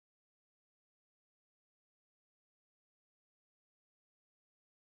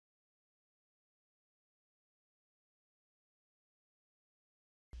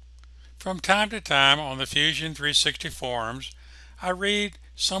From time to time on the Fusion 360 forums, I read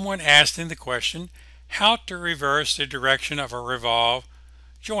someone asking the question, how to reverse the direction of a revolve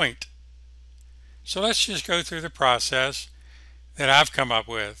joint. So let's just go through the process that I've come up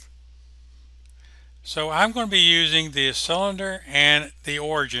with. So I'm going to be using the cylinder and the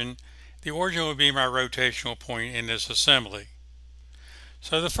origin. The origin will be my rotational point in this assembly.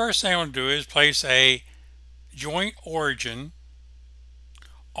 So the first thing I'm going to do is place a joint origin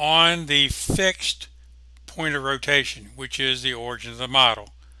on the fixed point of rotation, which is the origin of the model.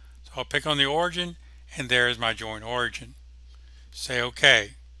 So I'll pick on the origin, and there is my joint origin. Say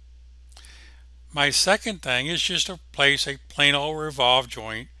OK. My second thing is just to place a plain old revolve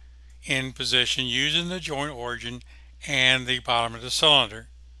joint in position using the joint origin and the bottom of the cylinder.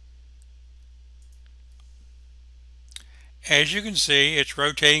 As you can see, it's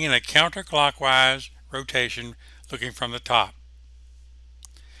rotating in a counterclockwise rotation looking from the top.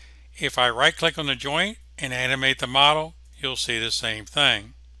 If I right click on the joint and animate the model, you'll see the same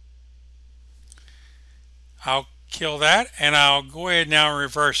thing. I'll kill that and I'll go ahead now and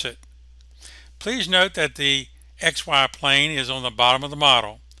reverse it. Please note that the XY plane is on the bottom of the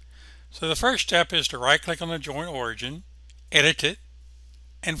model. So the first step is to right click on the joint origin, edit it,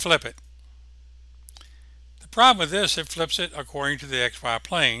 and flip it. The problem with this, it flips it according to the XY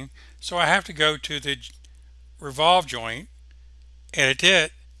plane, so I have to go to the revolve joint, edit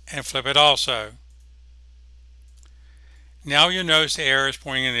it, and flip it also. Now you'll notice the arrow is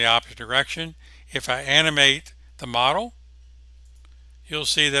pointing in the opposite direction. If I animate the model, you'll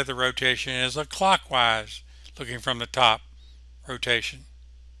see that the rotation is a clockwise, looking from the top rotation.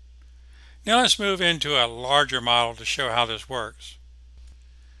 Now let's move into a larger model to show how this works.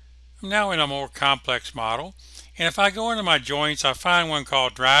 I'm now in a more complex model, and if I go into my joints, I find one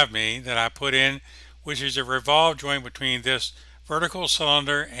called Drive Me that I put in, which is a revolve joint between this vertical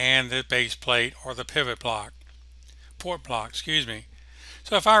cylinder and the base plate, or the pivot block, port block, excuse me.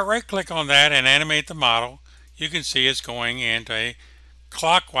 So if I right click on that and animate the model, you can see it's going into a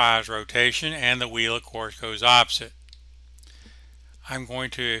clockwise rotation, and the wheel of course goes opposite. I'm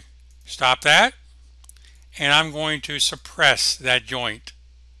going to stop that, and I'm going to suppress that joint.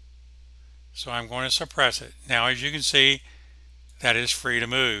 So I'm going to suppress it. Now as you can see, that is free to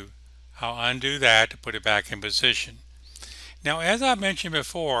move. I'll undo that to put it back in position. Now, as I mentioned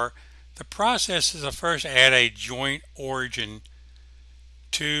before, the process is to first add a joint origin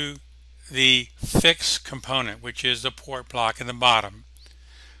to the fixed component, which is the port block in the bottom.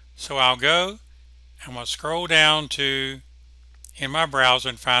 So I'm going to scroll down to in my browser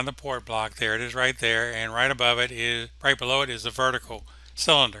and find the port block. There it is right there, and right below it is the vertical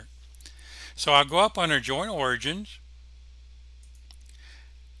cylinder. So I'll go up under joint origins,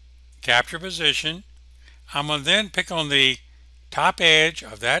 capture position. I'm going to then pick on the top edge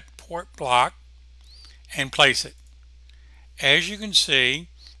of that port block and place it. As you can see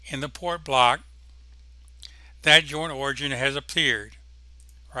in the port block, that joint origin has appeared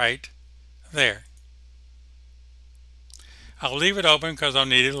right there. I'll leave it open because I'll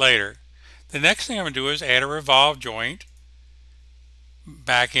need it later. The next thing I'm going to do is add a revolve joint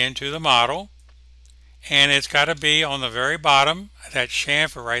back into the model, and it's got to be on the very bottom, that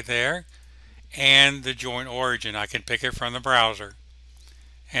chamfer right there, and the joint origin. I can pick it from the browser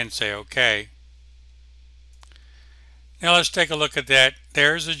and say OK. Now let's take a look at that.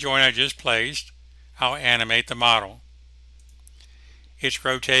 There's the joint I just placed. I'll animate the model. It's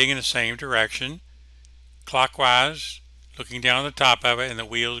rotating in the same direction, clockwise, looking down the top of it, and the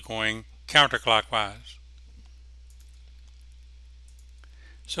wheel is going counterclockwise.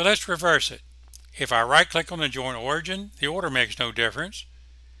 So let's reverse it. If I right click on the joint origin, the order makes no difference.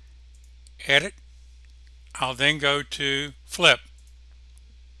 Edit. I'll then go to flip.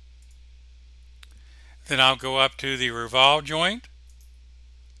 Then I'll go up to the revolve joint.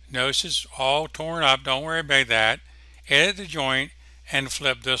 Notice it's all torn up. Don't worry about that. Edit the joint and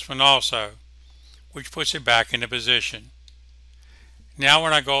flip this one also, which puts it back into position. Now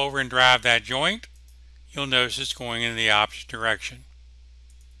when I go over and drive that joint, you'll notice it's going in the opposite direction.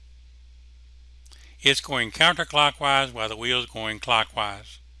 It's going counterclockwise while the wheel is going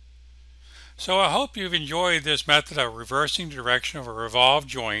clockwise. So I hope you've enjoyed this method of reversing the direction of a revolve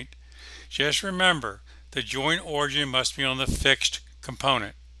joint. Just remember, the joint origin must be on the fixed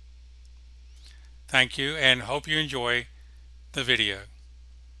component. Thank you, and hope you enjoy the video.